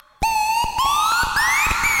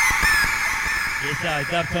Inside,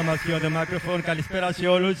 Dub Thomas here on the microphone. Καλησπέρα σε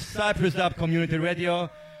όλους. Cyprus Dub Community Radio.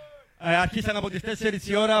 Αρχίσαν από τις 4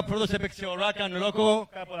 η ώρα. Πρώτος έπαιξε ο Rakan Loco.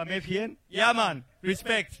 Κάπου να με έφυγε. Yeah, man.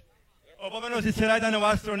 Respect. Ο επόμενος στη σειρά ήταν ο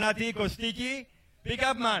Αστρονάτη Κωστίκη. Pick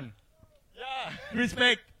up, man. Yeah.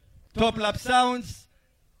 Respect. Top Lap Sounds.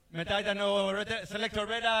 Μετά ήταν ο Selector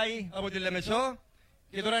Red Eye από τη Λεμεσό.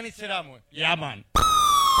 Και τώρα είναι η σειρά μου. Yeah, man.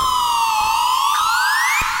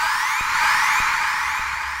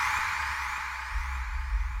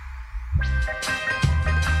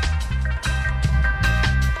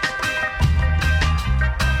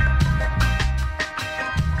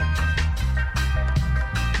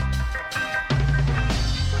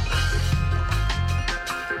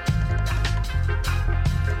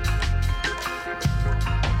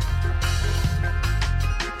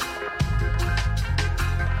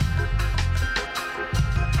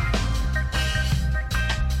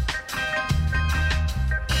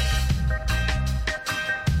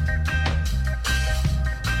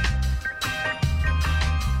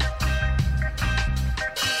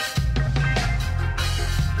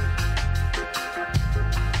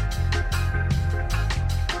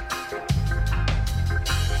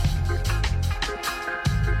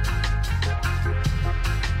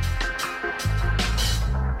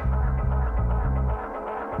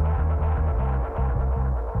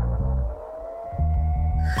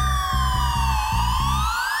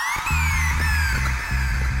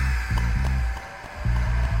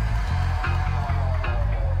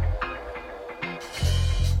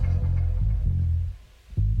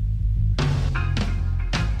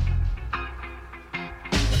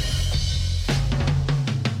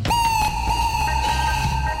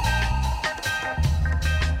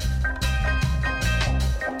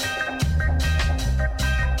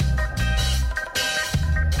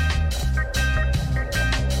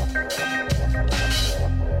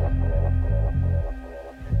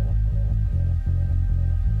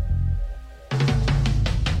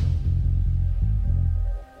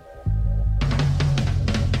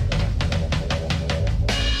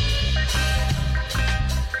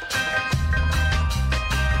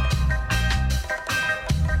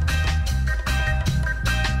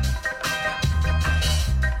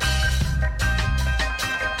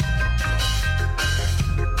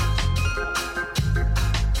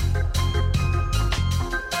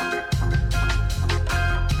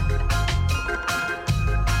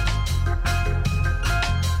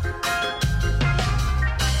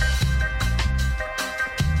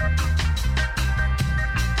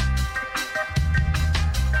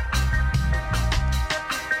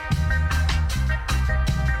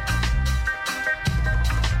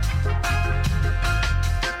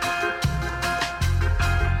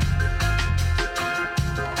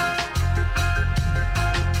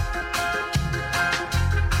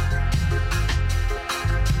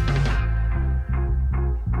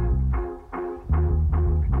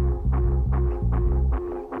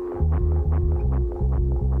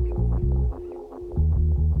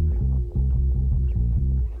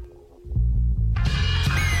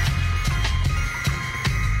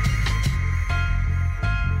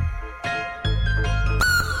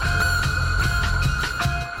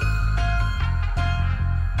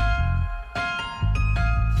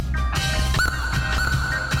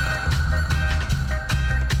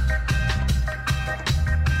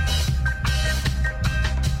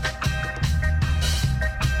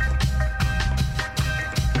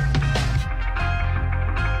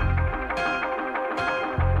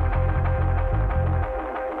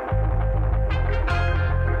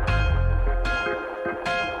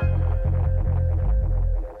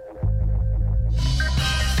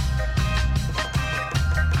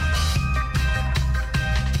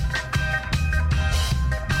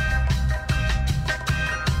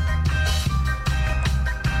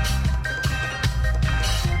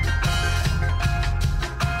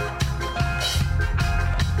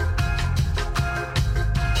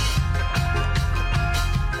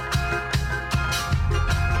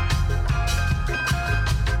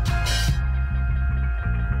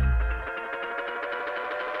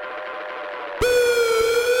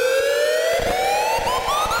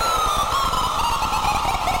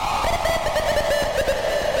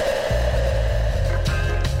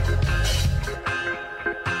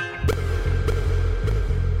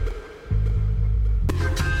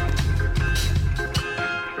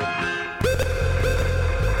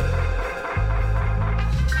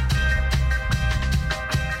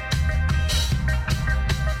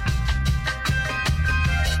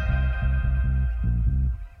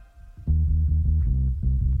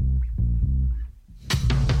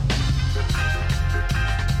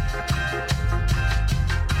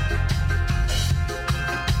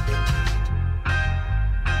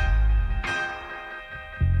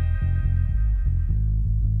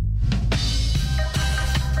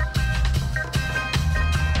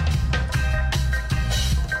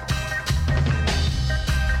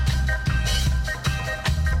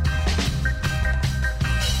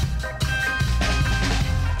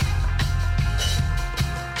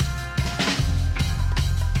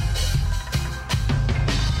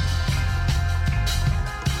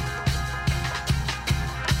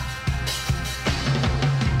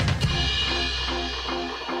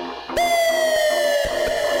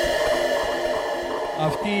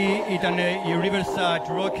 ήταν οι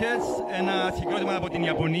Riverside Rockets, ένα συγκρότημα από την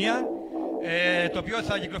Ιαπωνία, το οποίο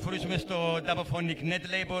θα κυκλοφορήσουμε στο Dubophonic Net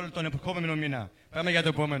Label τον επόμενο μήνα. Πάμε για το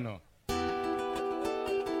επόμενο.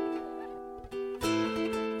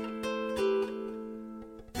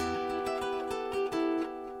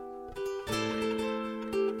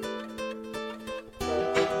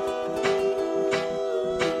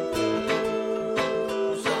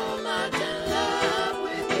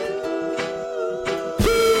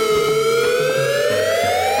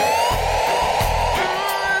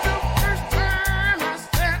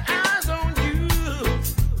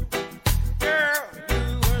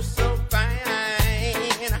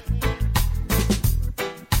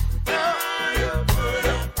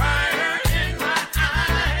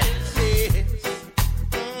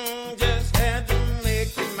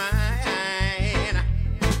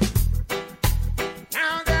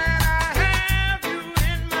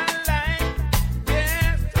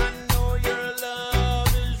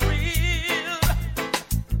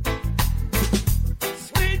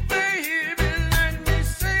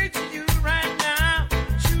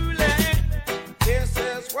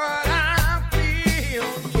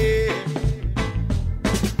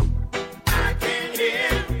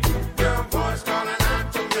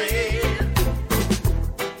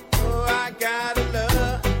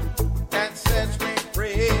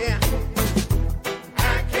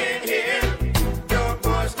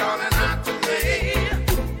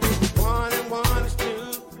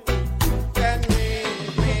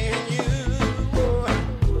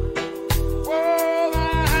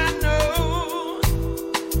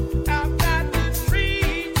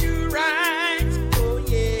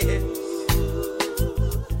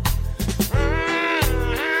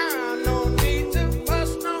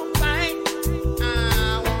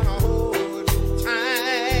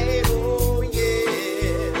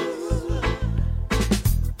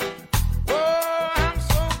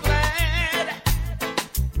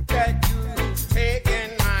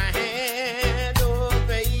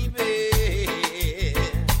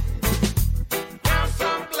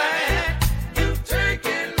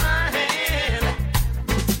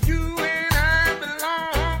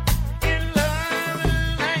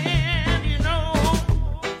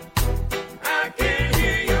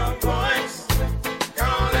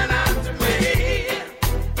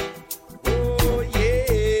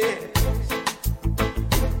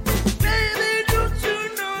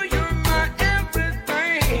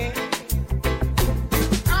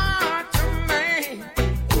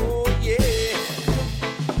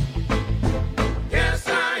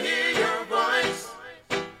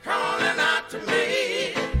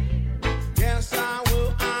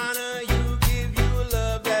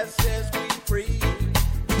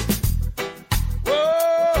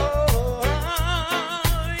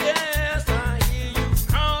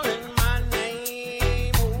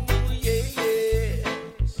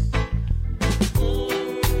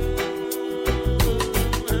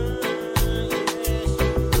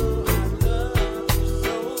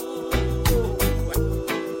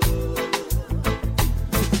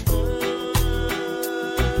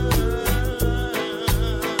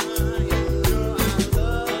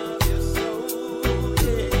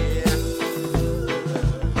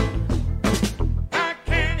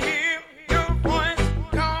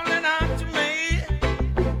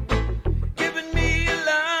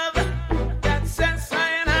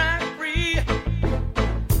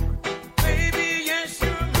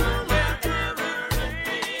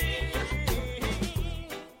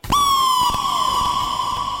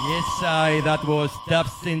 That was Dub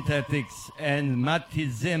Synthetics and Matty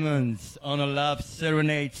Simmons on a Love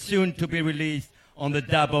Serenade, soon to be released on the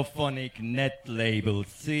Dubophonic Net Label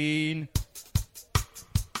scene.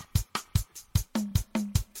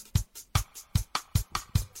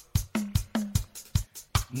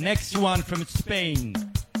 Next one from Spain,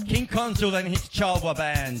 King Consul and his Chalwa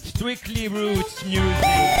band, Strictly Roots Music.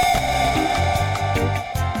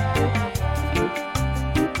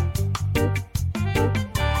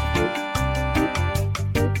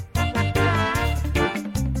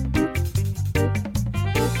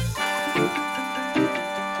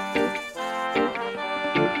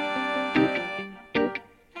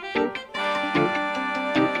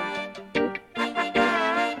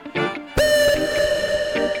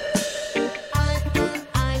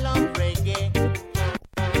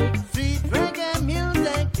 Reggae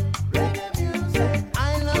music.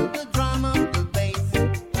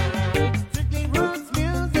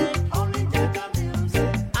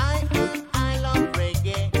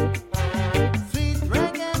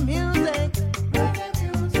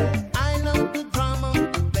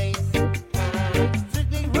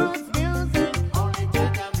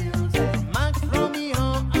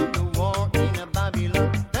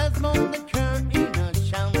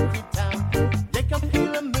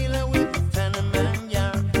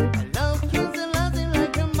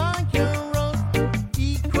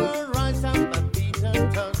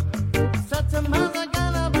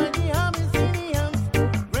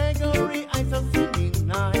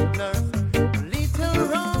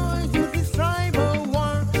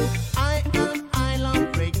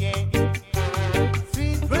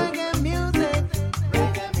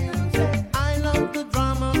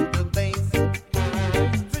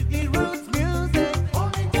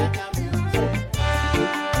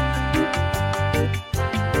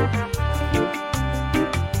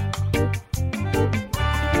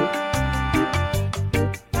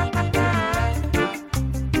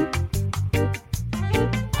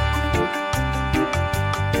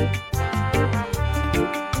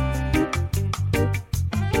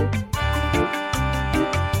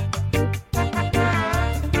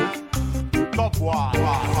 top one.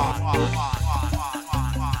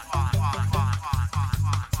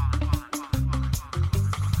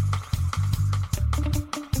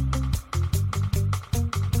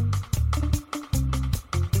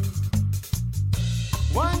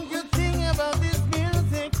 One good thing about this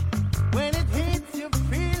music, when it hits you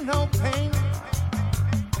feel no pain.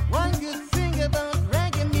 One good thing about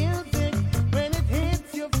reggae music, when it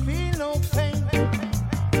hits you feel no pain.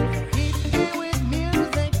 Hit me with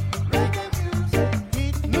music, reggae music.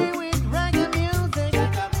 Hit me with reggae music,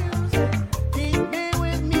 Hit me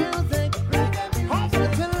with music, reggae music.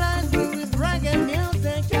 Hospitalize me with reggae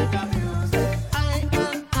music,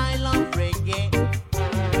 I love reggae.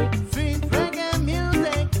 Sweet reggae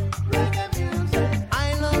music,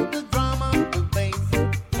 I love the drum and the bass.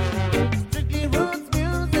 Strictly roots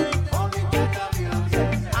music,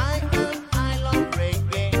 I love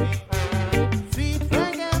reggae. Sweet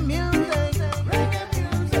reggae music,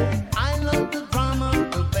 I love the drum and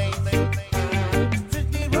the bass.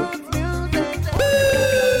 Strictly roots music.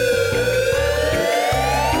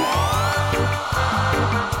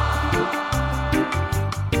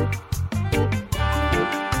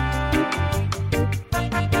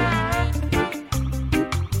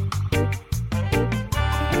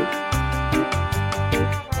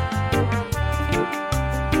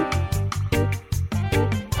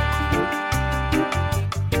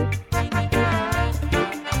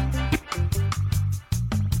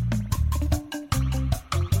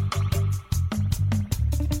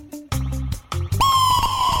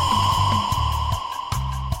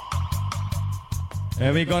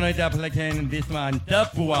 And we're gonna play again this one, Dub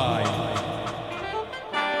Wide.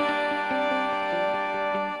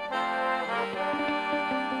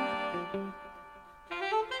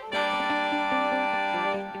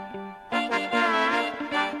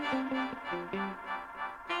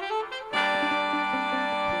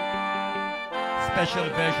 Special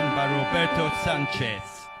version by Roberto Sanchez.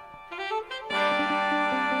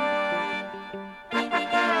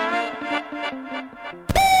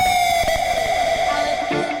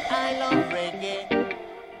 I love reggae.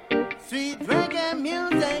 Sweet reggae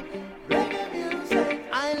music,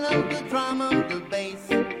 I love the drum and the bass.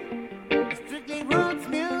 Strictly roots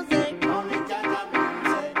music, I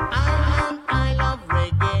love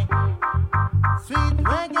reggae. Sweet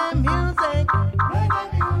reggae music,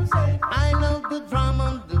 I love the drum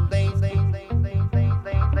and the bass.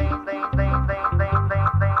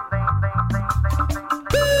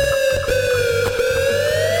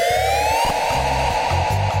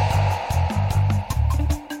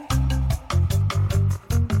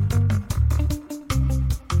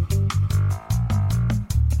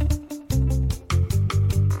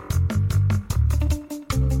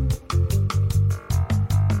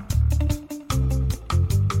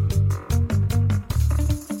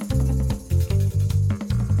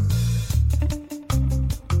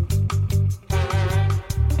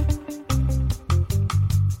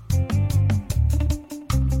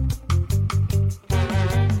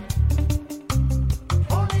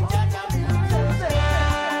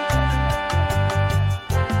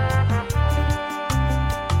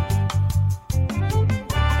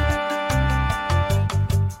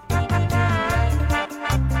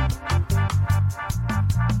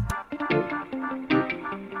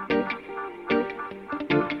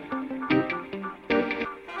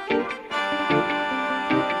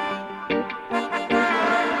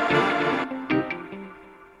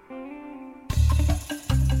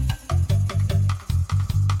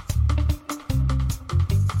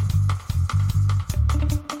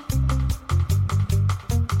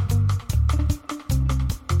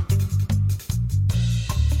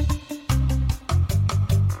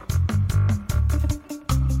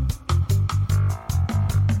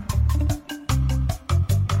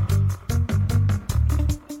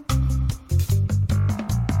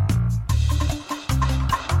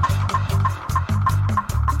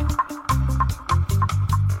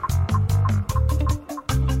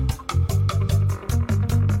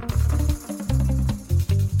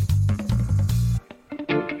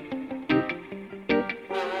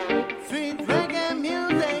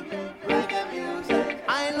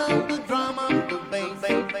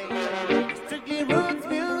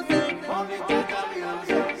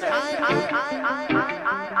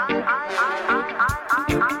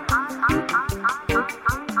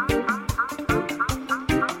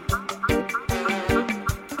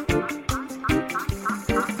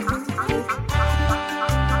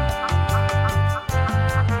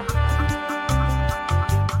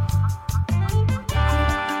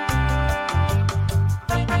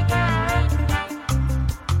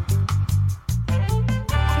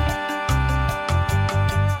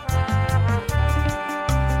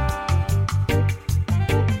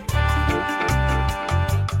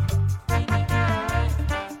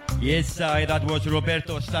 That was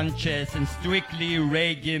Roberto Sanchez and Strictly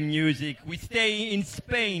Reggae Music. We stay in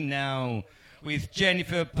Spain now with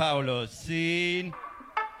Jennifer Paulo. Scene.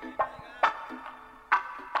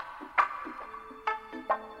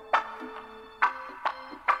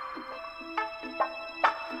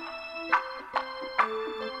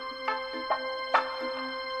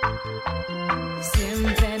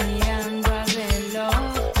 Siempre mirando al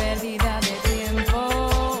reloj, pérdida de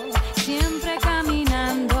tiempo, siempre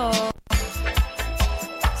caminando,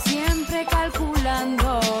 siempre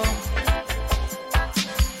calculando.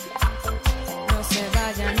 No se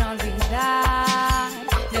vayan a olvidar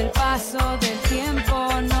del paso del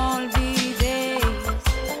tiempo, no olvidéis.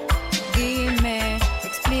 Dime,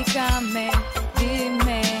 explícame, ¿quién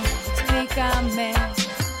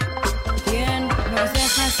nos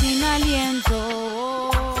deja sin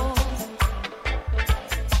aliento?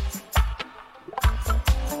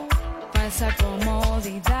 Falsa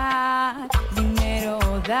comodidad, dinero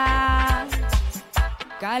da,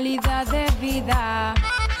 calidad de vida,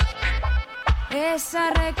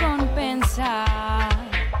 esa recompensa.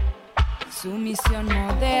 Sumisión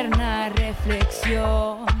moderna,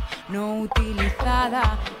 reflexión no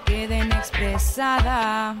utilizada, queda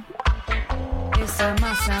inexpresada. Esa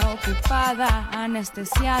masa ocupada,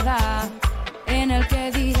 anestesiada, en el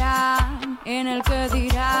que dirán,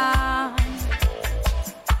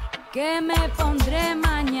 que me pondré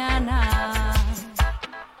mañana.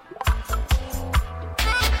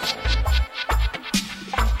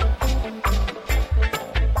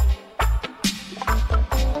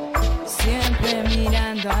 Siempre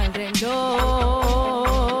mirando al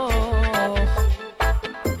reloj,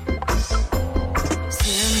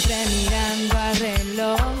 siempre mirando al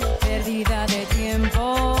reloj, pérdida de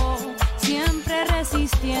tiempo, siempre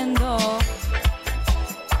resistiendo,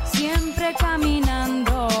 siempre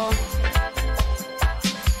caminando.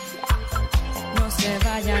 No se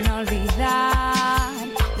vayan a olvidar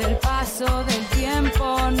del paso del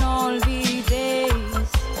tiempo, no olvidéis.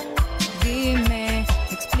 Dime,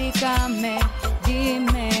 explícame, ¿quién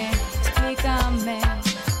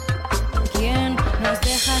nos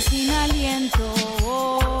deja sin aliento?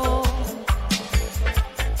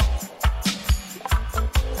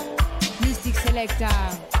 Mystic Selecta.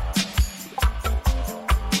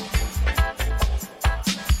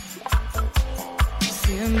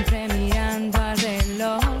 Siempre mirando al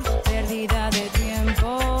reloj, pérdida de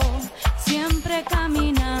tiempo, siempre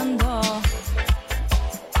caminando,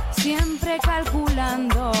 siempre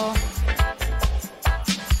calculando.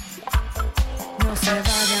 No se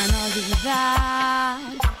vayan a olvidar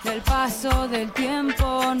del paso del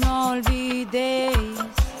tiempo, no olvidéis.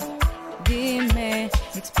 Dime,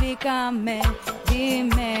 explícame, ¿quién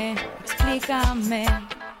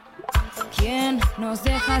nos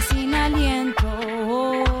deja sin aliento?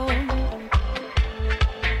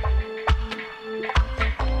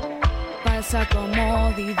 Falsa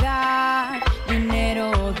comodidad,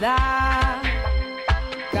 dinero da,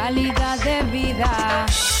 calidad de vida,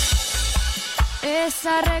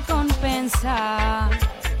 esa recompensa.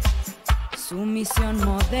 Sumisión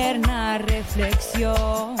moderna,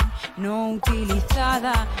 reflexión no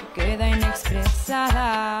utilizada, queda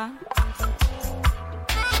inexpresada.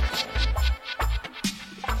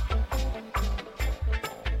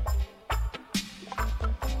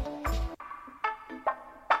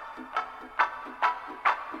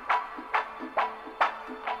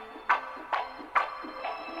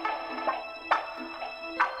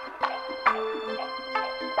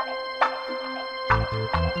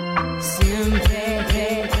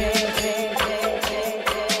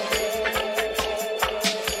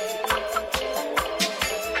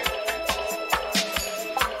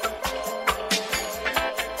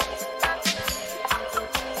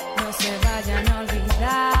 No se vayan a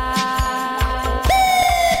olvidar.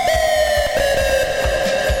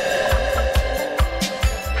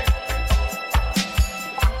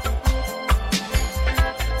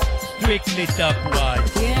 Strictly Top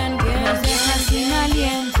Wise. ¿Quién nos deja sin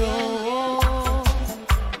aliento?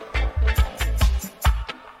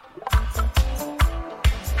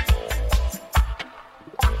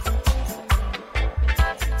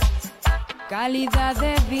 Calidad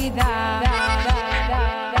de vida.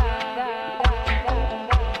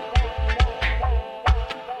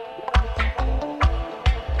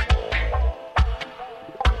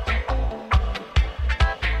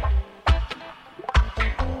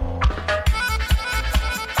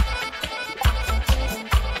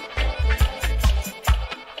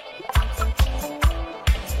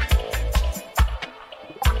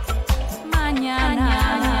 Mañana.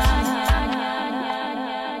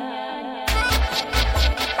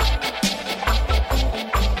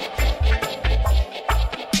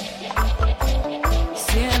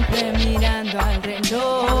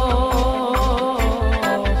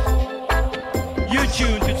 You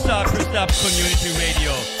tune to Cypress Dub Community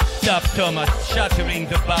Radio. Dub Thomas shattering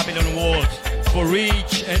the Babylon walls for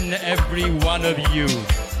each and every one of you.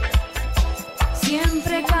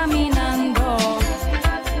 Siempre caminando.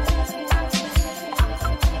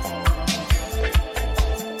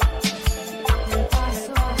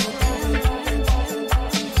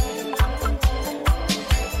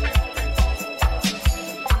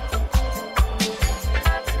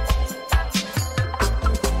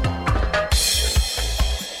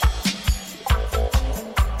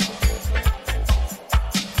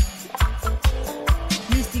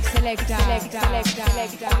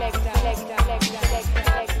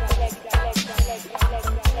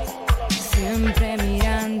 Siempre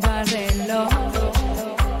mirando al reloj.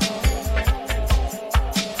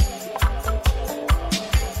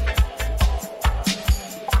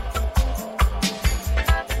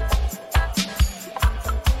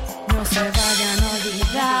 No se vayan a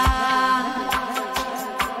olvidar.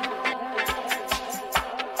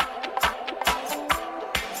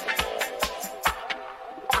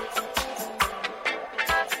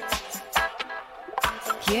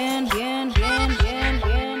 ¿Quién?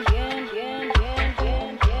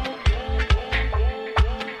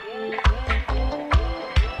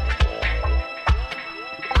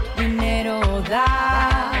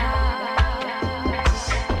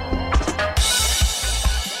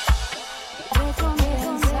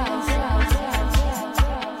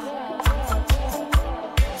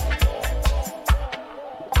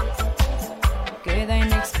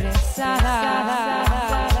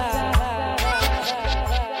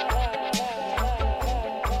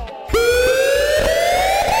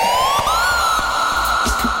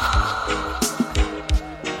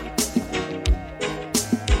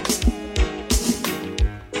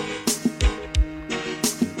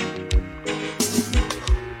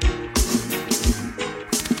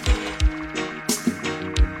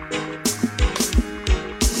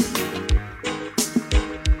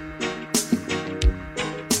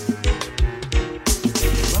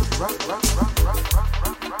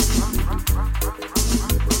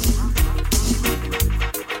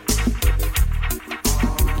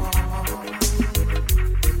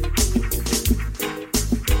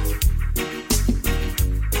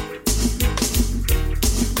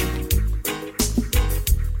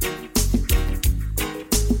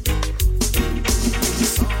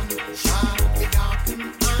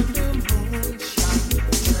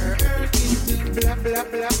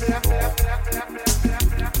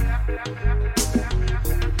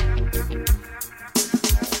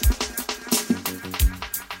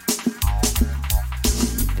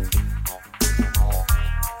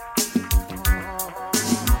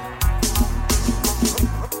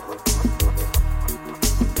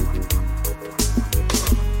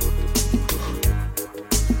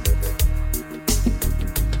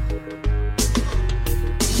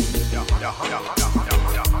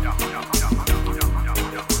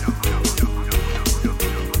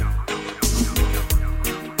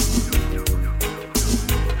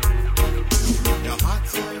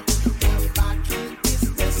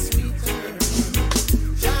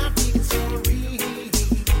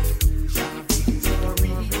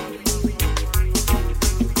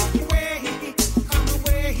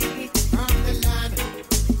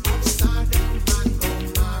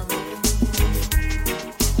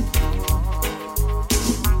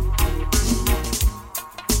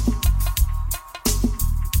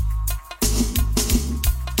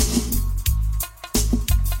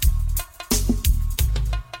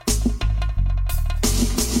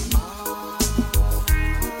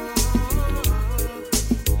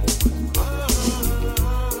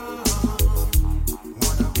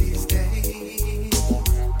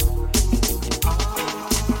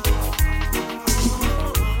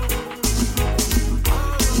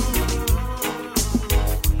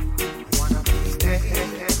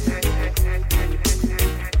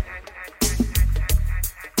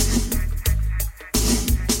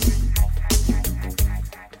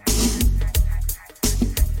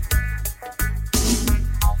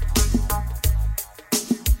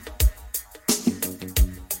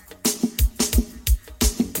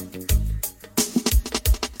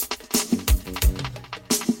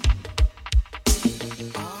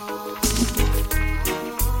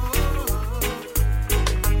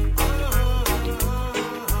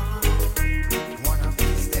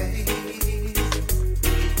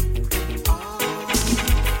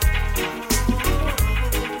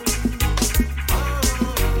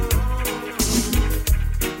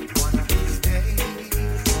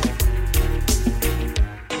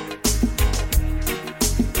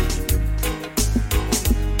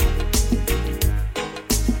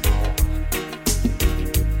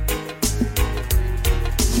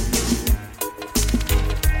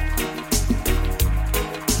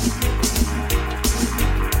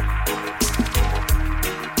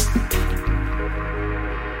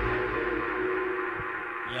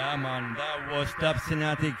 Yeah, man, that was Dub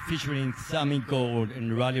Fanatic featuring Sammy Gold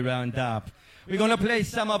and Rally Roundup. We're gonna play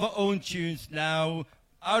some of our own tunes now.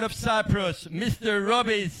 Out of Cyprus, Mr.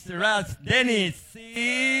 Robis Ras Dennis.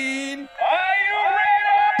 Scene. Are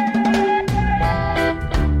you ready?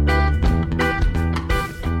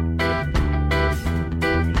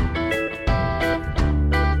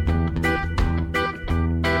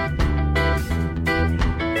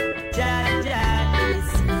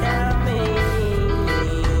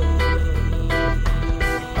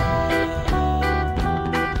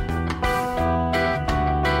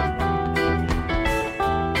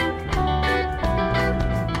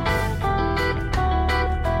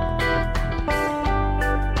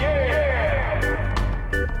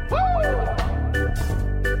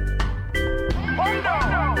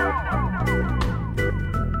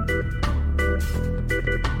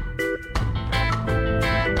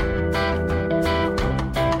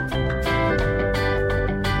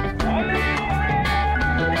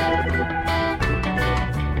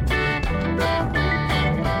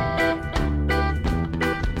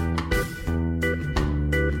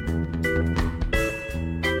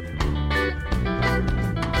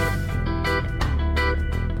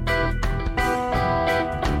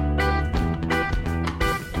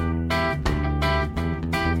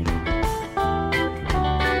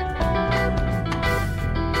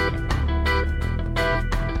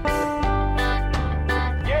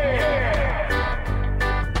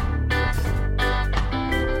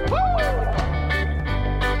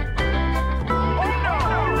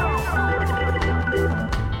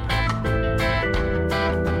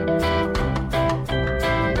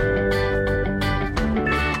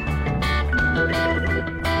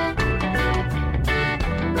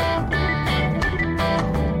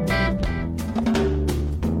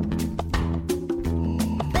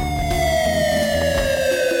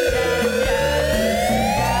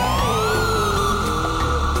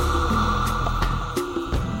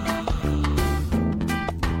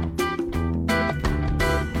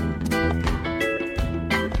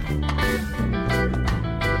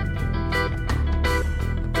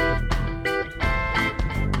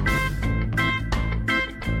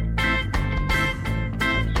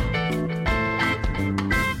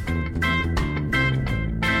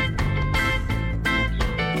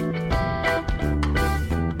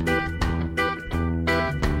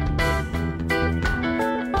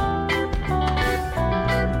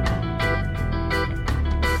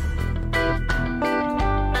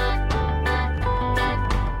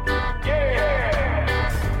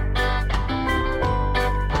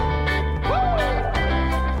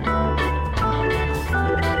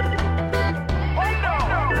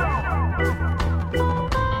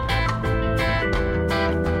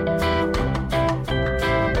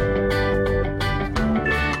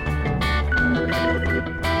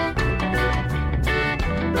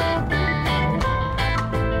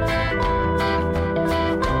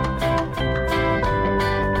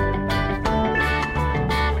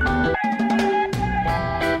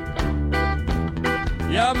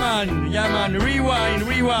 Yeah, man,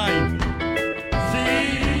 rewind.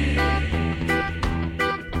 See?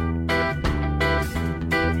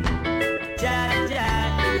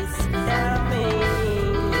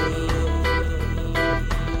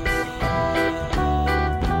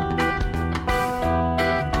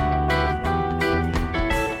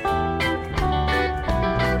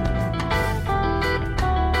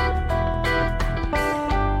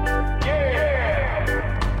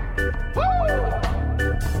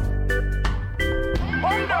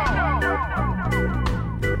 No.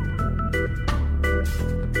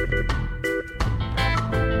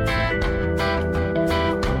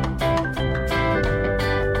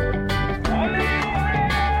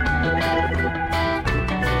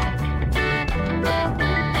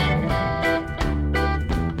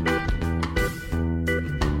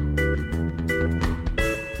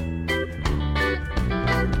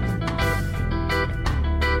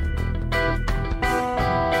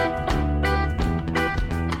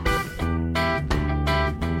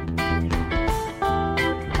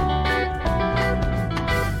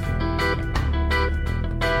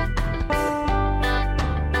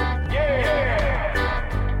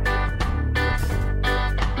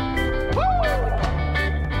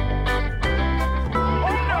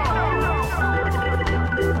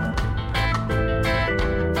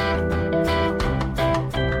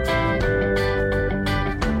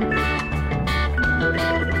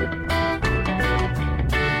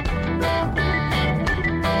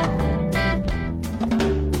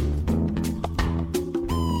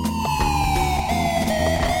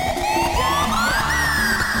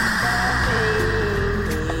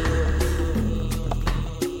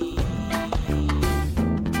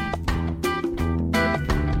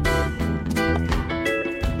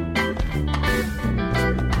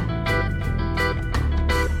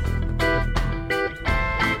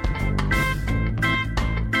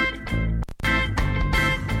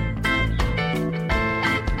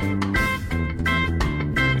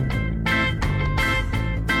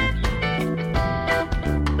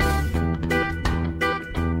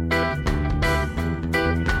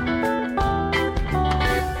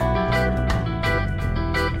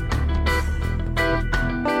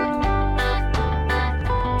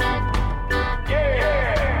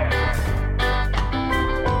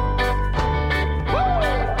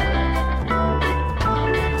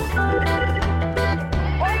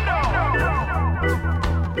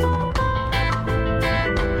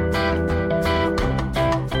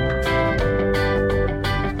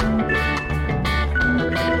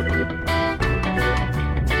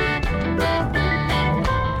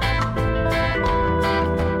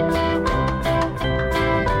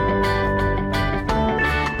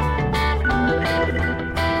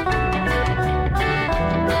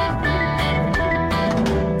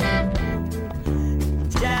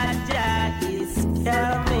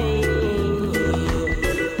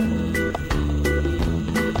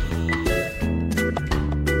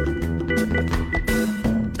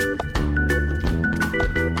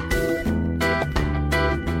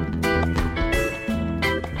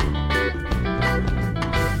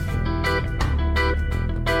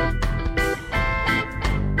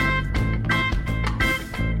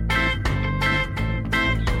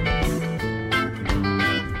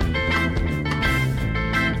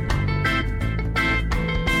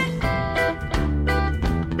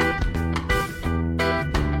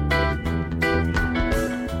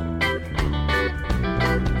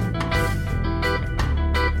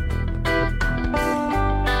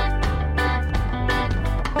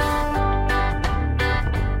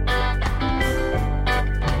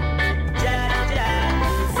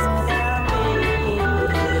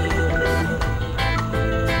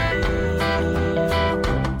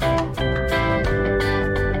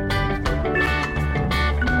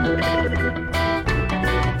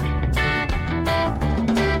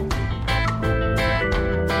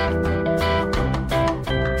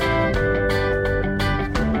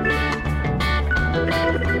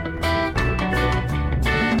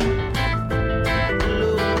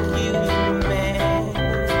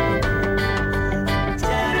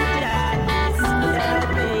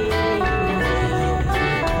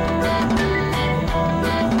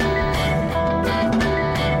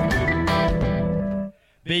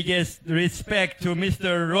 biggest respect to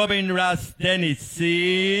Mr. Robin Russ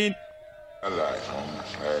Dennison.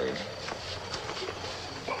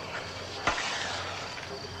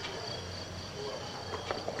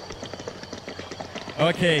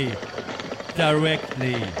 Okay,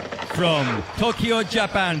 directly from Tokyo,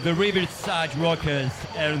 Japan, the Riverside Rockers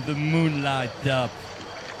and the Moonlight Dub.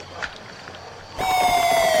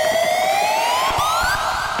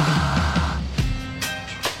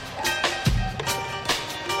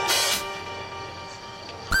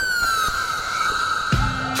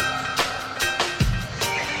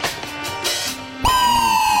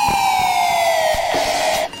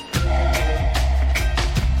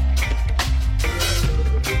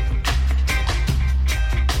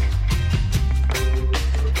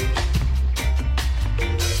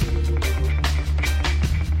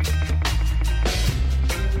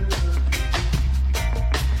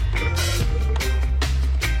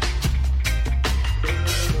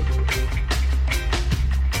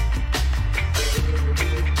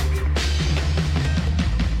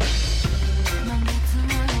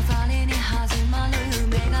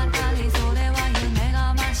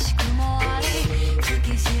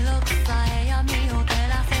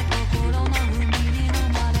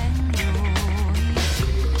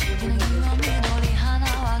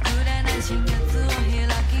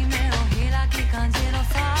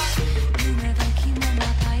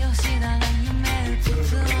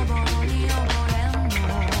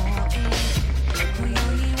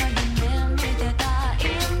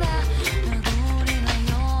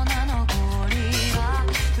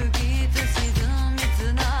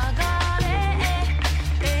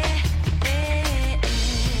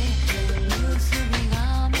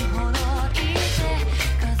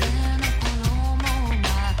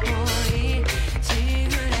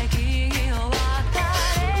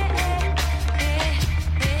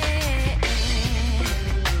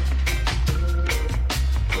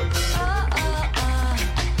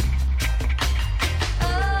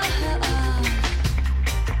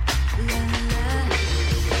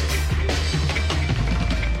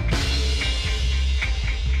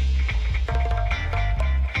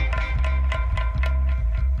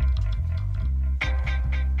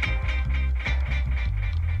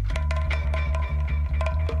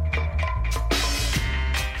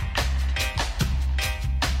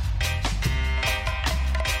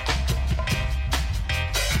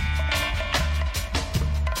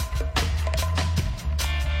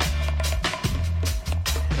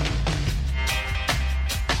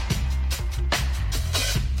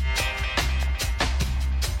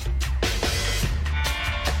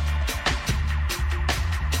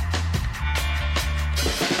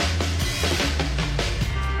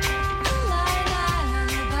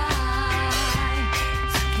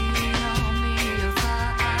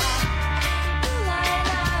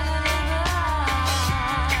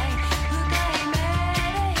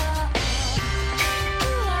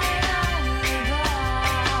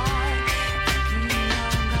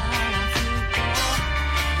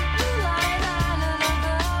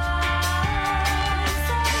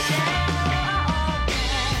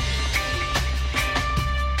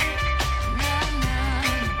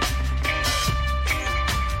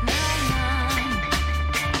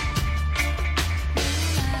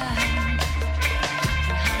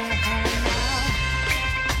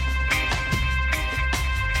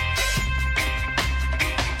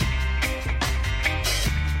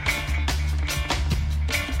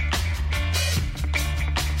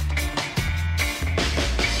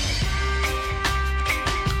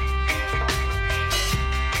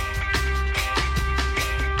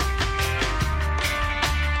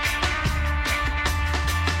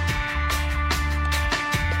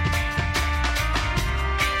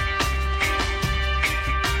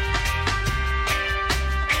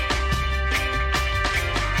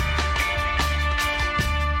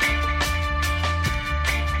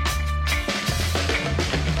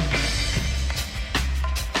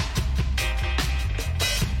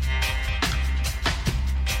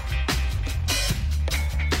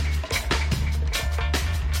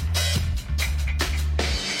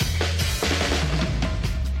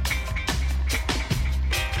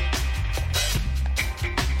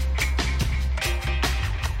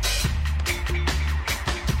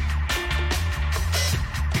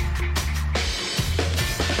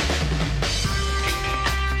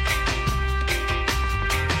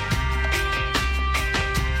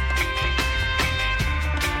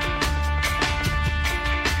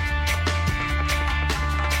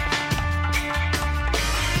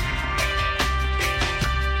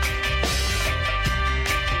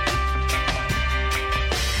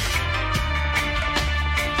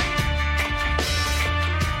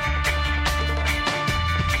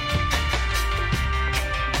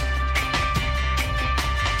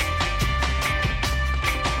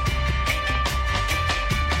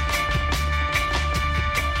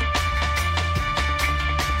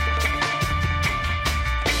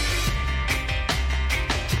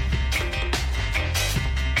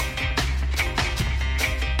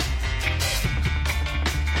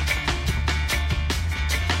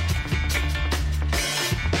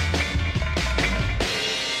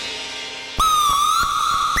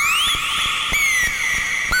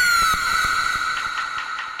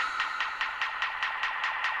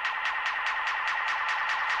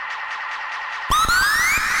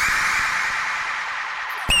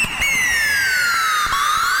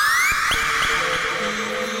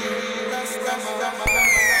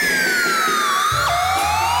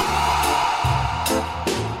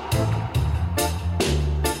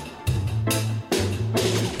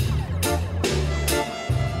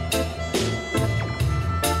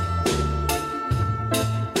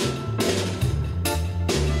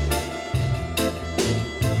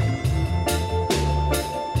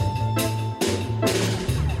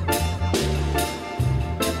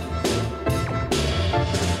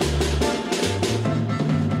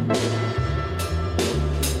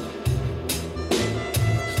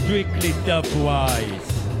 dubwise.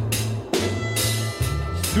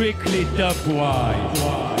 Strictly dubwise.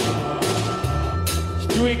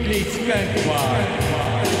 Strictly skankwise.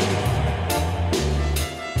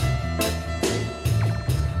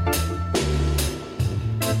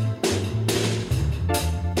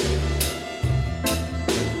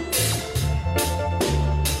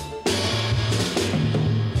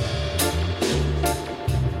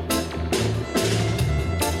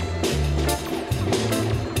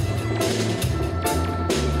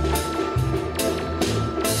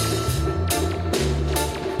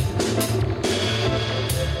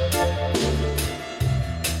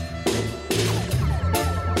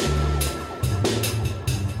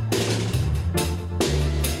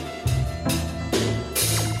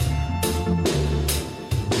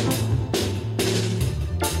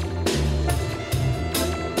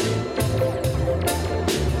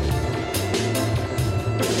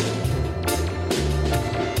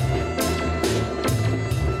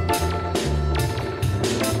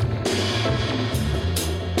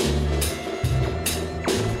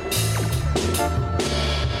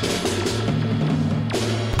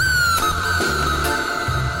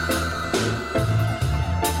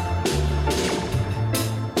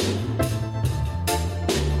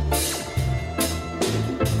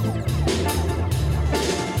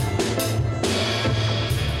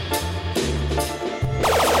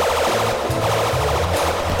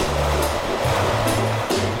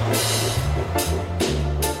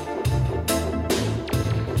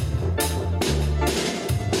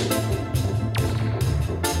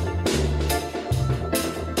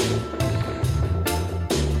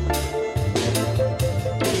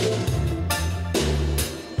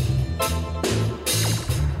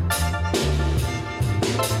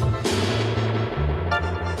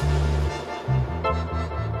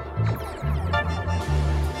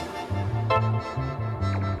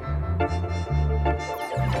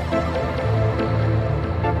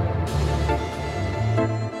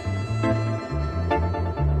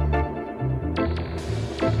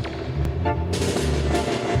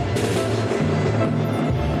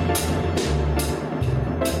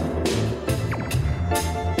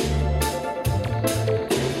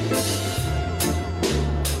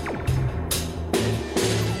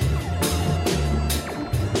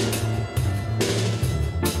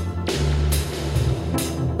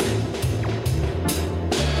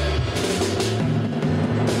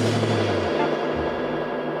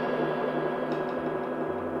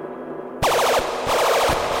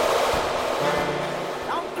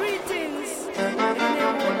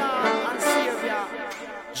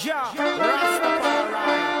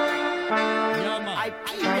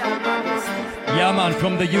 Yeah, man,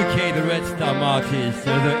 from the UK, the Red Star artist,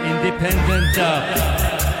 the independent.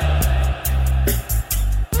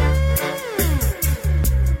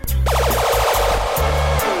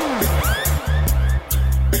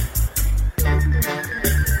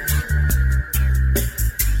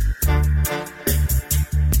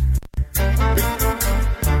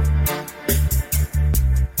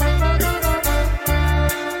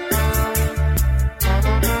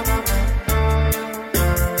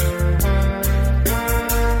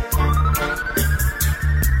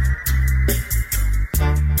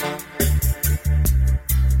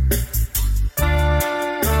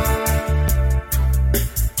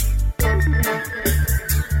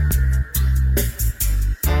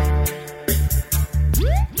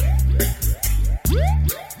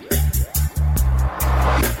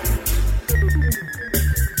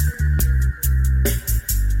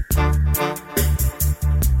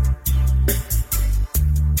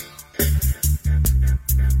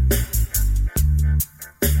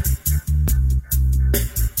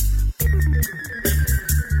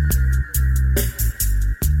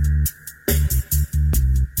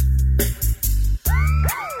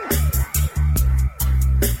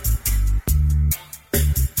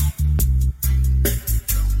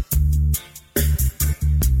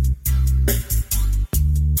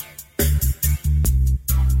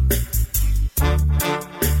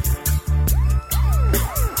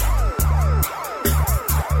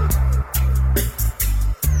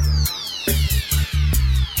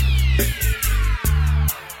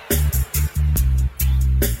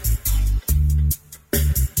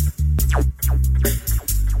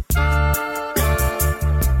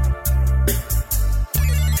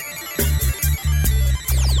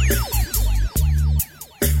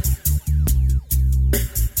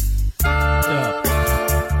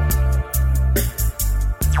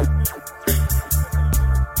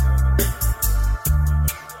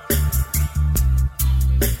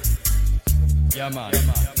 Yeah, man.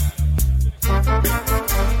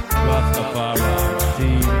 Rastafari,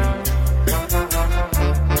 see.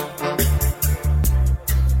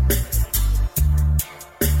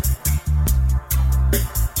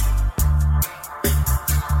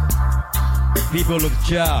 People of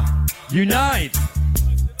Jah, unite!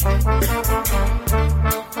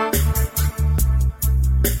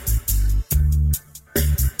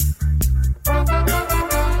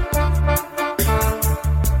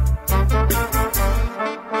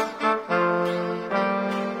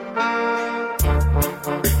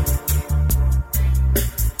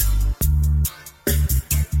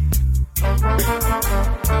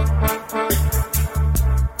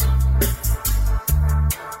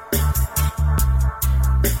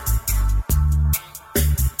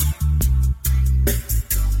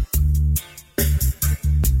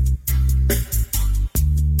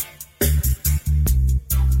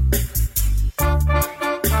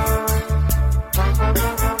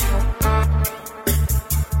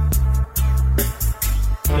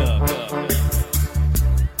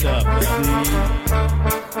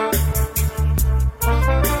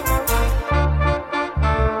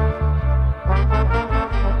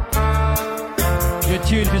 You're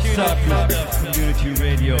tuned to Cyprus Community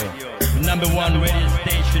Radio, the number one radio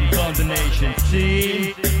station on the nation.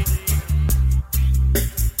 See?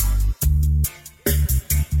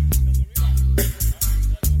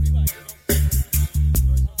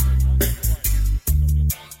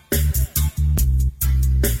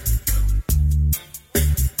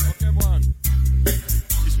 Okay, man.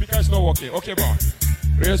 The speaker is not working. Okay, man.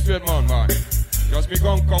 Real spirit, man. Just be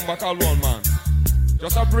gonna come back alone, man.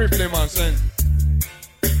 Just a briefly, man, saying.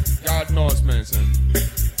 God knows, man, son.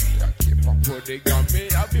 Yeah, keep a prodigal, me,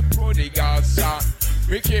 I be prodigal, sir.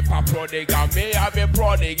 We keep a prodigal, me, I be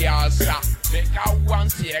prodigal, sir. Make a one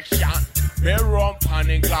section, me run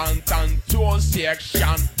Panigland and two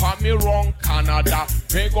section. For me run Canada,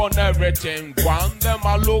 me gon' everything. One them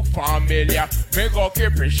a look familiar. Me go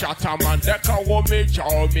keep it shut up, man. They can go me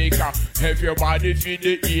Jamaica. If your body feel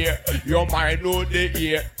the ear, your mind know the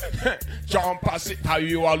ear. Jump pass it how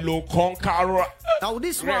you a look conqueror. Now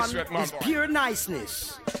this one is pure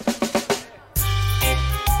niceness.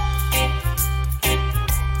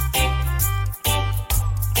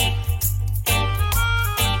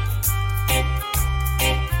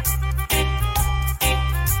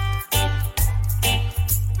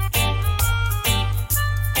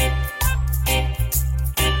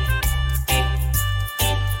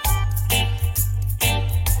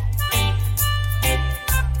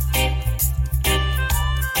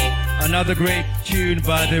 Another great tune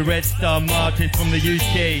by the Red Star Martins from the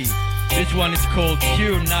UK. This one is called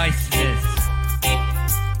Pure Niceness.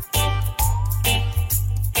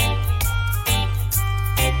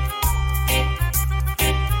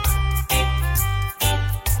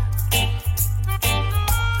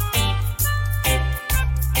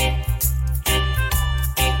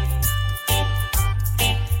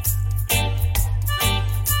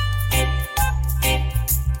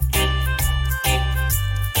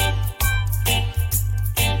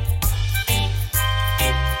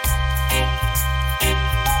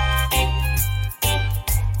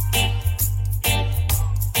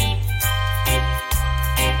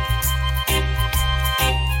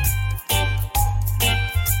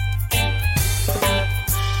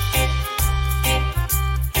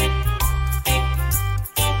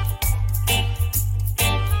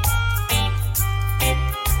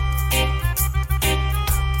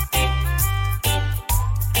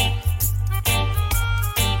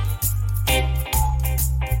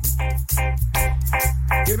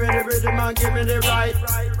 Give me the right.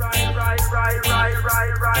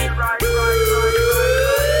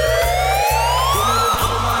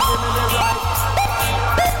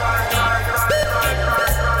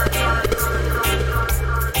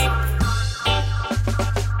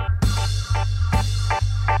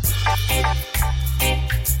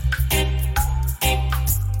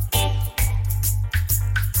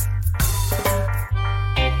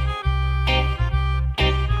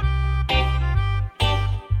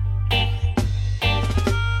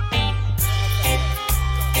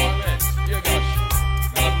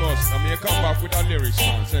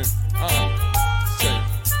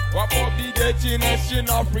 In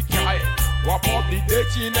Africa, what up the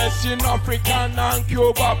dirtiness in Africa and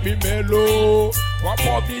Cuba be mellow. What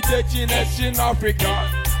up the dirtiness in Africa?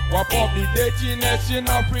 What up the dirtiness in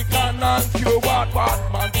Africa and Cuba?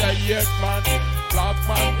 Bad man, the yes man, black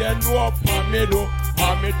man, they know for me do.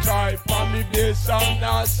 For me try, for me base and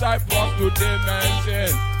now Cyprus to them and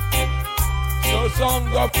sing. So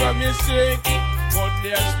song up from me sing, but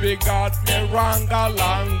yes we got me ranga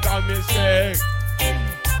me sing.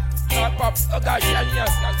 Pop,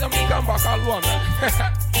 yes, let me come back alone, man.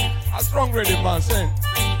 A strong ready man saying.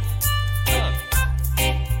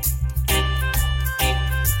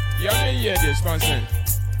 You may hear this man saying.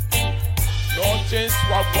 No change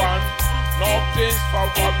swap one, Nothing's for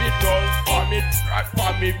what me done, for me track,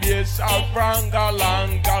 for me base, I'll franga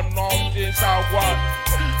langa. Nothing's a what,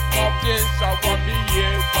 nothing's a what me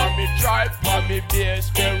here, for me drive, for me base,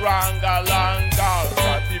 me ranga langa.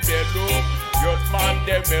 Sati melo, youth man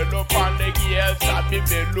de melo, pan the gears, sati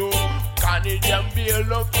melo. Canadian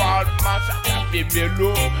melo, fat man, sati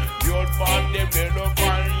melo. Youth man de melo,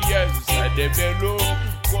 pan yes, sati melo.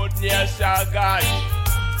 Goodness a gosh.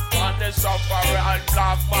 And the sufferer and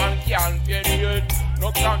black man can't get it.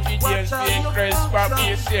 No confidence in Christ for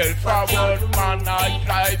myself. Forward man, I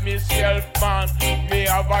drive myself, man. Me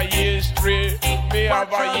have a history. Me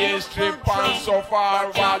have a history. Pan so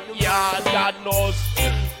far, what yeah, God knows.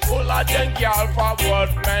 All of them girl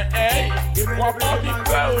forward, man, hey. What about the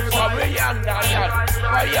girls for me and that?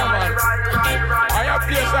 Why, yeah, man. I have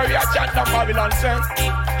place where we are chanting Babylon, son.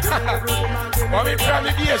 What we from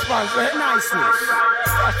the base, man, son. Niceness.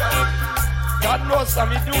 God knows some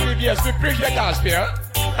me do the base, we preach the gospel.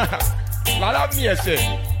 Lot of me say,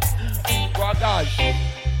 God gosh.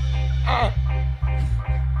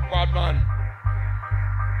 God man.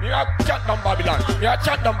 Me a chat down Babylon. Me a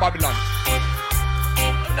chat down Babylon.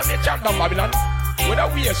 Me a chat down Babylon. With a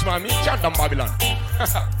waste man, me chat down Babylon.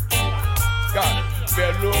 God,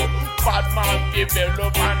 bello, bad man, be bello,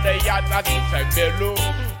 and the yacht that is a bello.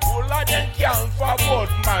 All of them can't forward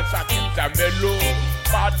man, that is a mellow.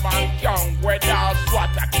 Bad man can't weather swat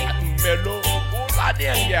a cat mellow. All of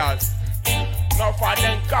them girls. Enough of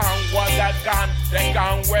them can't weather gun. They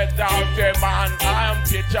can't weather the man. I'm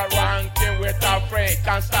picture ranking with a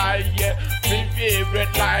African style, yeah. Me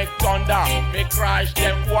favorite like thunder. Me crash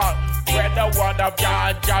them wall. Where the word of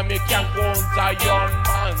Georgia, me can go Zion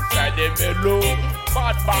man. Say the mellow.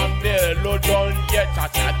 Bad man mellow don't get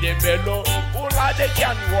at the mellow. All of them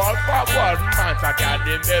can walk forward man. At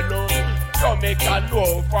the mellow. Jamaica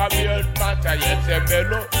know for me man. Yes, a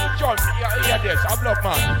mellow. Jamaica, hear this, I'm love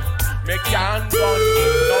man. Me can run,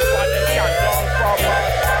 nobody can run forward.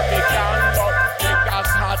 Me can love,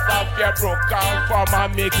 because heart of your broken from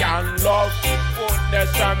me can love. Goodness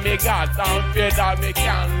and me God and feather me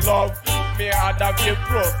can love. Me heart of you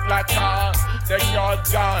broke like the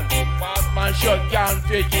shotgun. Bad man shotgun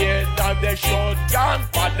figure than the shotgun.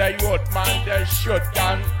 But the youth man the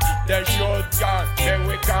shotgun. The shotgun, then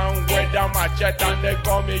we can with the machete and they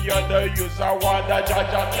come here the user water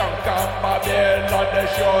jaja tank and Babylon the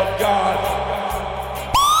shotgun.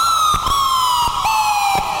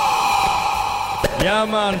 Yeah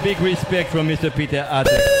man, big respect from Mr. Peter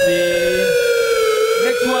Adek.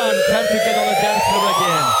 Next one, time to get on the dance floor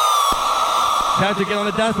again. Time to get on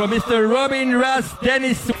the dance floor, Mr. Robin Ras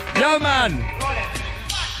Dennis. Yeah man,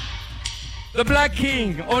 the Black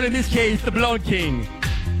King, or in this case, the Blonde King.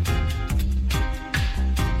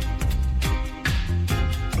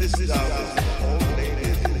 This is our old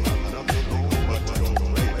ladies, nothing wrong but don't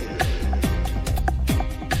play.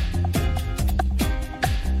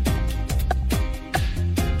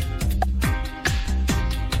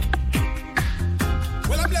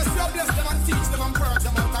 Well, I bless them and teach them and purge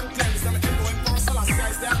them out and cleanse them and go in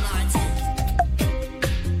personalize their minds.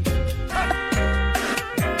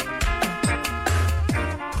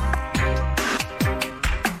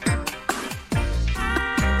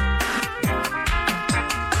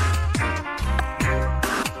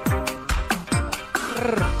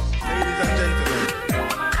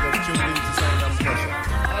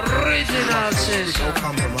 No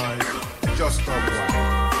compromise, just stop one.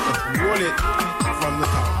 Just roll it from the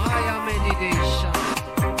top. I am meditation.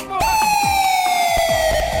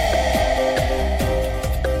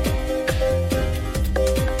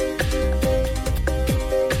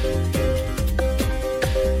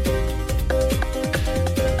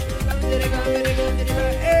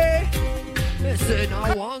 Listen, I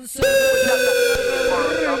want some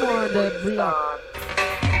the block.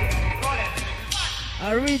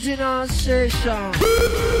 Original session, a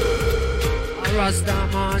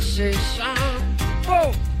Rastaman session.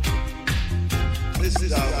 Oh, This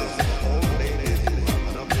is our old ladies,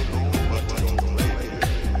 nothing wrong but don't play.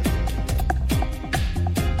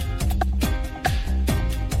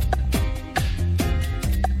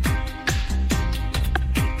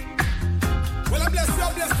 Well, I bless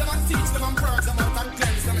them and teach them and purge them out and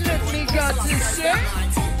cleanse them. let me get this here.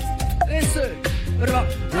 Listen.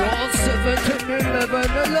 1-7-10-11,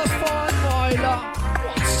 the left on miler.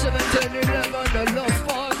 1-7-10-11, the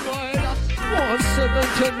left on miler.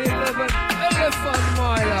 1-7-10-11, the left on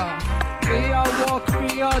miler. Me a walk,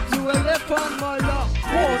 me a do a left on miler.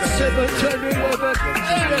 1-7-10-11,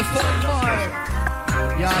 the left on miler.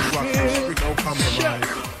 Yeah, No compromise,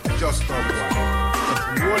 just stop one.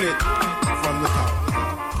 Just roll it from the top.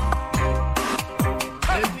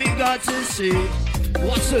 Let me got to see.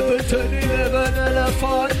 1, 7, 10, 11,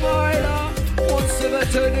 elephant mile. 1, 7,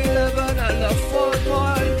 10, 11, elephant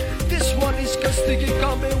mile. This one is casting,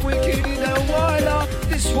 coming wicked in a while.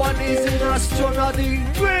 This one is in astronaut,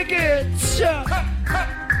 wicked.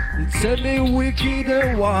 Tell me wicked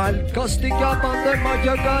and wild. Casting up on the mud,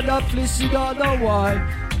 you gotta place it on the wild.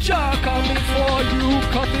 Jah coming for you,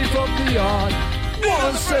 coming from beyond.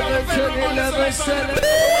 1, 7, 10, 11, 7.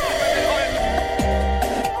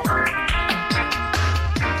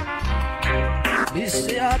 This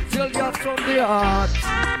I tell you from the heart.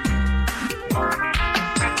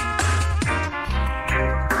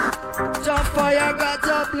 Jah fire got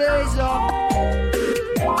a blazer.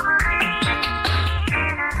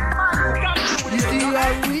 It's the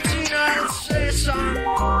original session.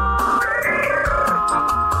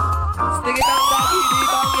 Stick it on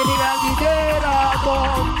the bang,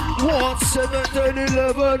 1, 7, 10,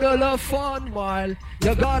 11, elephant mile.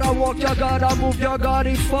 You gotta walk, you gotta move, you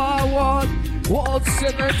gotta forward. 1,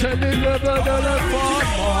 7, 10, 11, elephant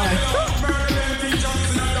mile.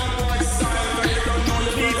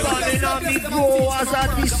 Me body on me grow as a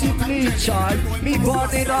disciplined child. Me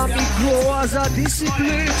body on me grow as a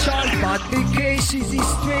disciplined child. But the case is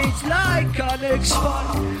strange like an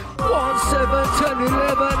X-File. 1, 7, 10,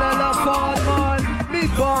 11, elephant mile. Me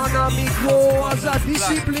born and me grow as a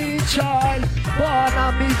disciplined child. Born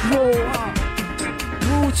and me grow up.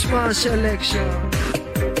 Rootsman selection.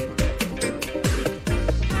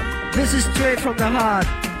 This is straight from the heart.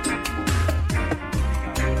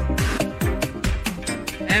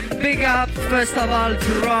 And big up first of all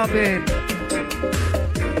to Robin.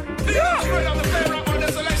 Yeah, right on the favorite on the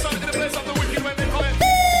selection in the place of the wicked when they come in.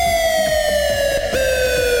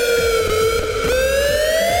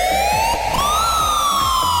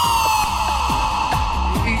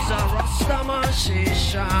 He's a Rastaman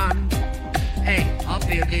session. Hey, I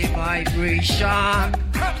feel the vibration.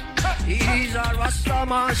 He's a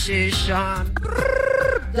Rastaman session.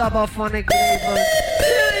 Double phonic label.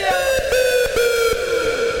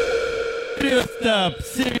 Serious stuff,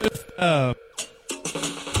 serious stuff.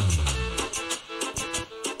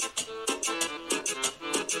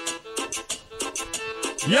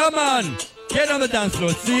 Yeah, man, get on the dance floor,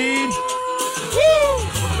 see? Woo!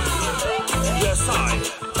 Yes, I,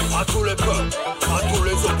 à tous les peuples, à tous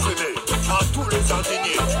les opprimés, à tous les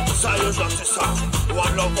indignés, sérieusement c'est ça,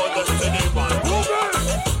 one love, one destiny, man.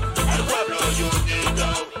 El pueblo unido,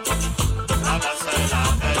 abrazará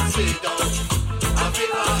vencido,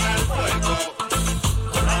 aviva el fuego,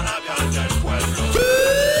 con la rabia del pueblo.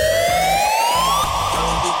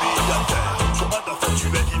 Combien d'enfants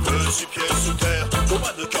tués vivent six pieds sous terre,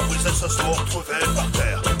 combien de cœurs brisés se sont retrouvés par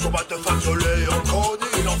terre, combien de femmes violées ont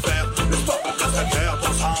connu l'enfer. L'histoire de la guerre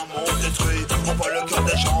dans un monde détruit. On voit le cœur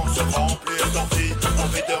des gens se remplir d'envie,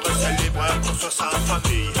 envie de rester libre pour soi sa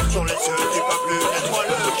famille. Dans les yeux du peuple,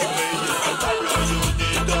 l'étoile qui brille. El pueblo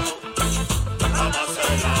unido,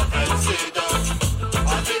 amasser la vencido,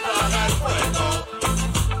 avivar el fuego,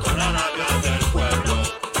 con la rabia del pueblo.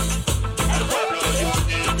 El pueblo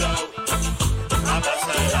unido,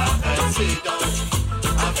 amasser la vencido,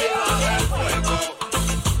 avivar el fuego,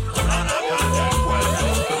 con la rabia del pueblo.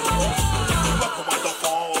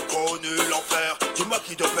 Dis-moi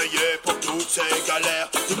qui doit payer pour toutes ces galères.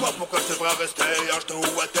 Dis-moi pourquoi c'est vrai rester un genou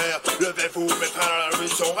à terre. Levez-vous mes frères, la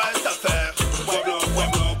mission reste à faire. Pueblo,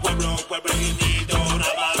 pueblo, pueblo, pueblo unido.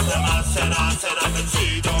 Ramas, ramas, será, será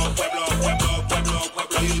vencido. Pueblo, pueblo, pueblo,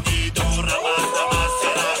 pueblo unido. Ramas, ramas,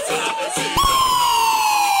 será, será vencido.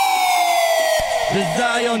 The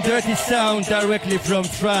Zion Dirty Sound directly from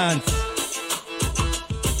France.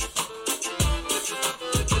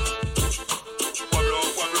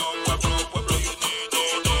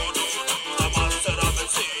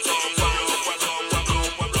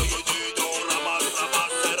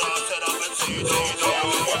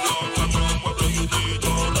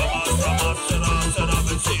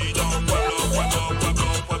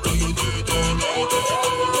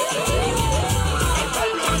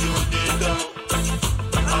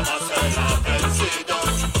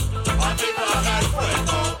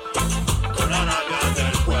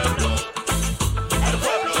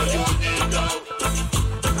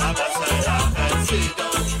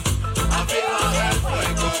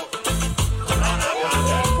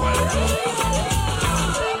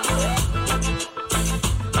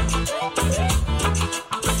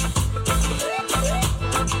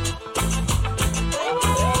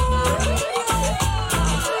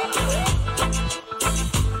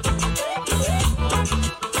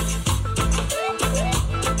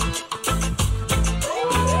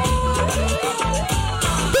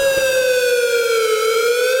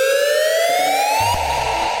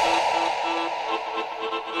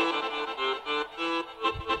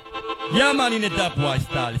 Yeah, man, in the Dub White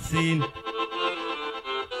style scene.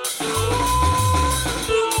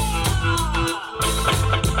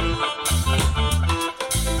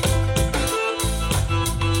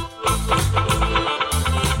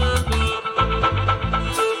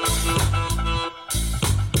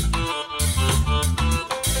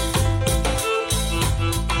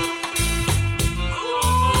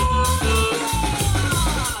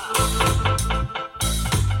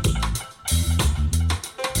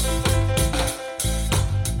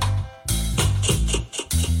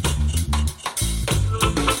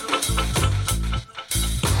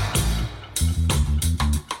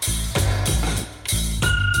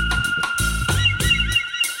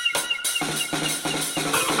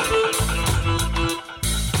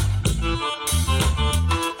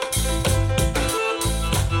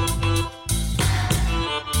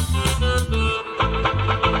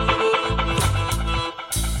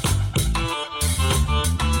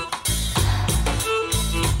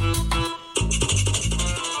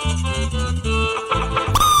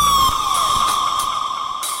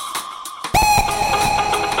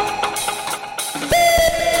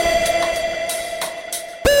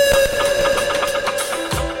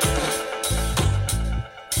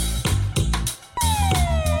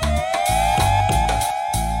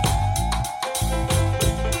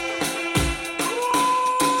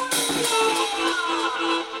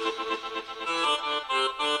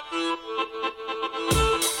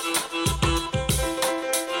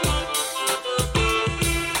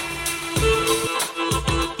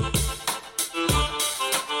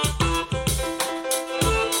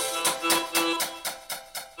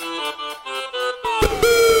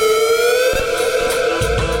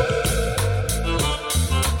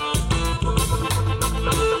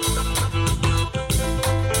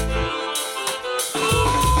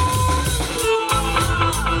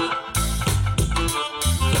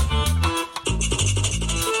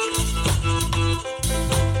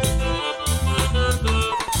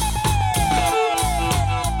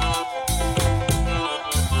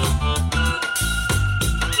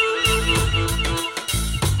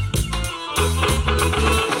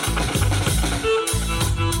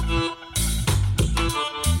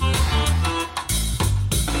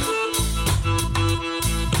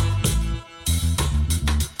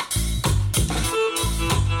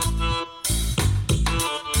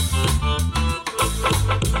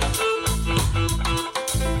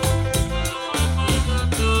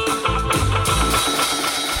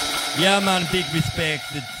 Yeah, man, big respect.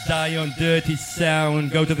 The Zion Dirty Sound.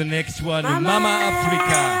 Go to the next one. Mama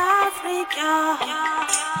Africa.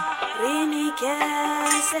 Rinike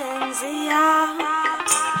Senzia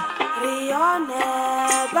Rione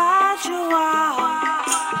Bajua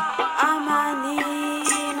Amani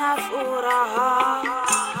Nafuraha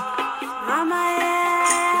Mama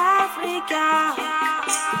Africa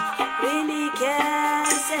Rinike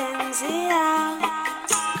Senzia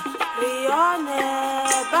Rione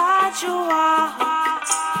Bajua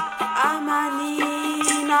Amani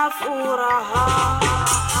Nafuraha.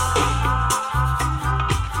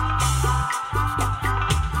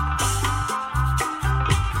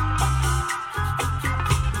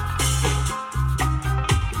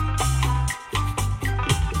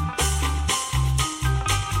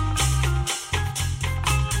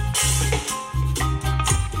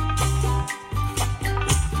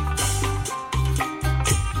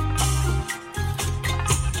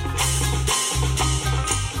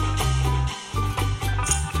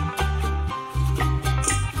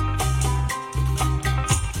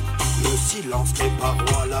 Silence des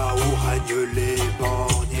parois là où règnent les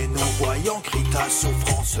borgnes et non-voyants crient ta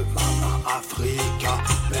souffrance, Mama Africa.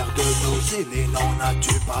 Mère de nos aînés, n'en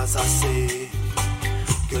as-tu pas assez?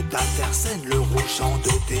 Que t'intersènes le rougeant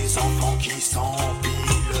de tes enfants qui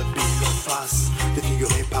s'empilent, pile face,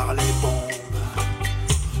 défigurés par les bombes.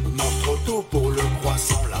 Mort trop tôt pour le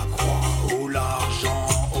croissant, la croix ou l'argent,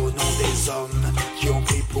 au nom des hommes qui ont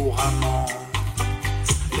pris pour amant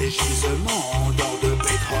les gisements d'or, de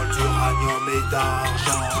pétrole, d'uranium et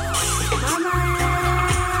d'argent. Mama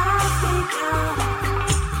Africa,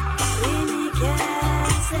 Rinike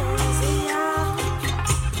Senzia,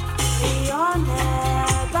 Rione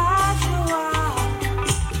Bajua,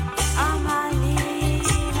 Amani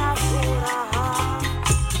Nafuraha.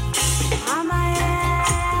 Mama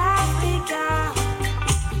Africa,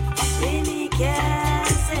 Rinike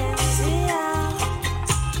Senzia,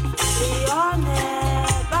 Rione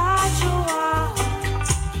Bajua,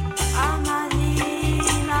 Amani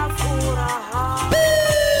Nafuraha.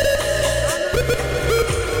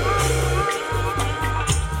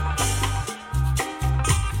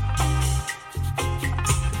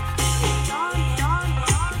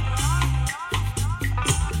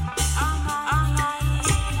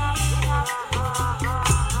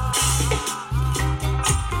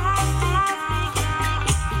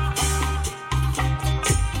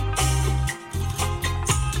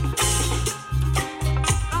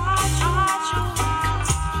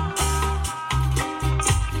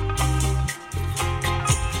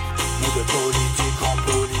 de politique en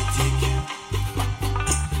politique,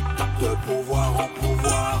 de pouvoir en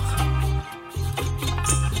pouvoir.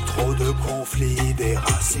 Trop de conflits des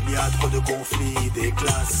races, il y a trop de conflits des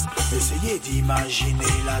classes. Essayez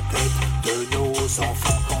d'imaginer la tête de nos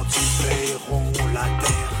enfants quand ils paieront la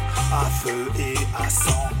terre à feu et à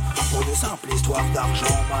sang. Pour de simples histoires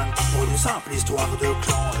d'argent, man, pour de simples histoires de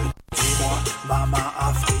clans. Dis-moi, Mama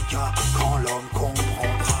Africa, quand l'homme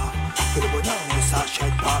comprendra que le bonheur ne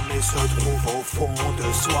s'achète pas mais se trouve au fond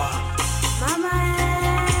de soi. Mama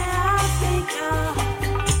Africa,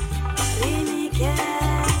 Rinike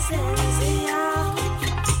Senzia,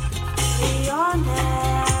 Rione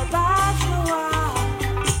Bajua,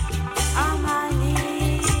 Amani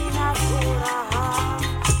Nafuraha.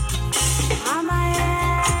 Mama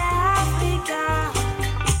Africa,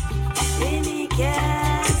 Rinike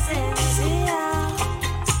Senzia,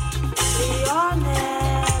 Rione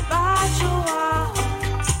Bajua,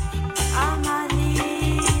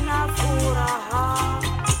 Amani Nafuraha.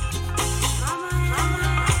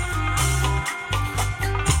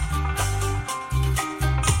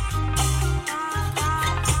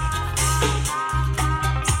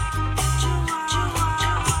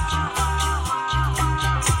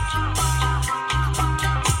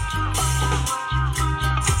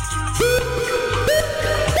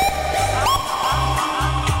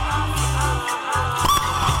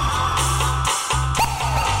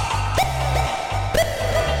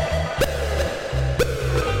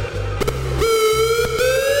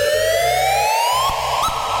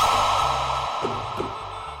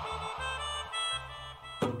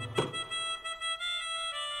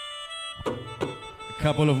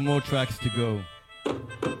 Couple of more tracks to go.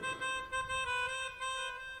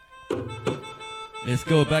 Let's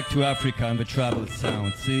go back to Africa and the travel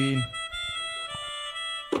sound. See?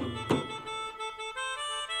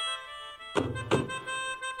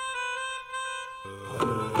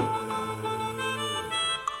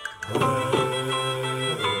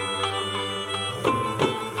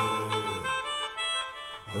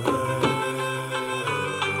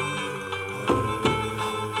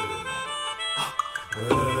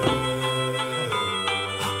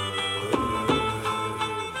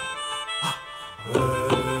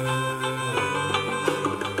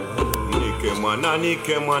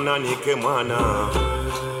 Nike mwana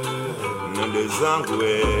nende zangu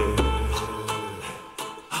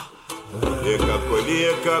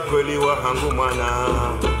eka kweli wa hangu mwana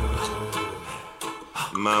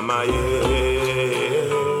mama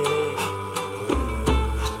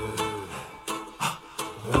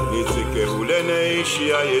nitike hulene ishi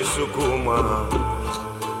ya Yesu kumwa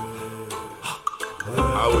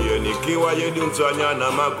au yenikiwa yedunzanya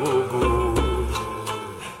na magugu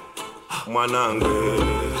mwanangu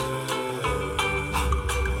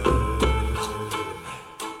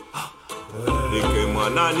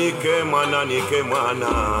nike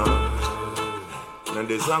mwana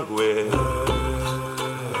nende zangu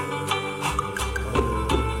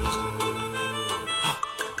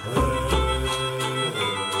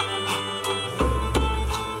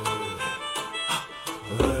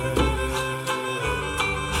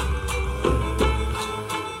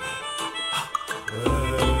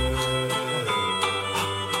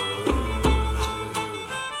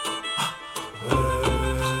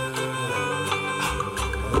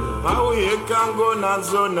kango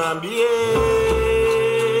nazo nambie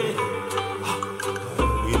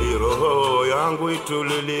ili roho yangu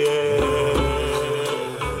itulilie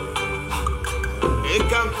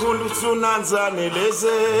eka nkundu tunanza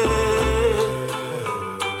nileze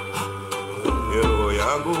roho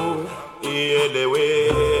yangu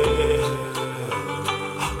ielewe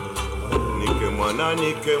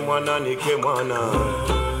nike mwana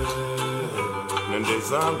nende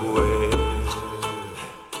zangu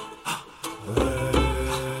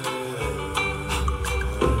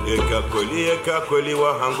eka kweli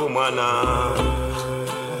wa hangu mwana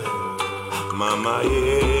mama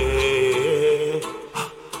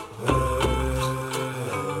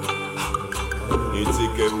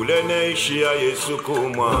nitike ulene ishi ya Yesu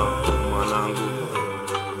kumwa mwanangu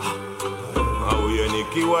au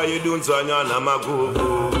yenikiwa yedunzanya na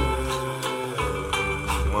magugu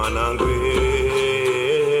mwanangu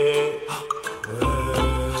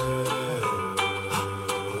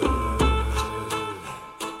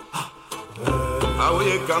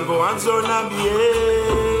kango anzo nambie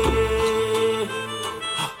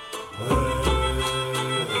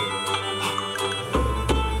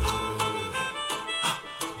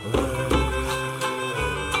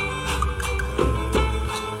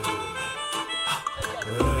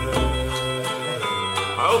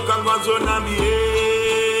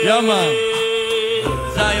Yeah, man.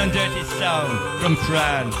 Zion Dirty Sound from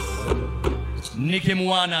France. Nicki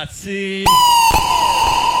Mwana, see.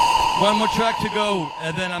 One more track to go,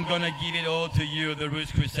 and then I'm gonna give it all to you, the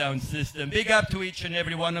Roots Crew Sound System. Big up to each and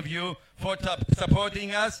every one of you for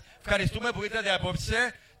supporting us. Ευχαριστούμε που ήρθατε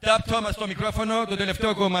απόψε. Tap Thomas στο μικρόφωνο, το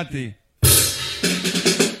τελευταίο κομμάτι.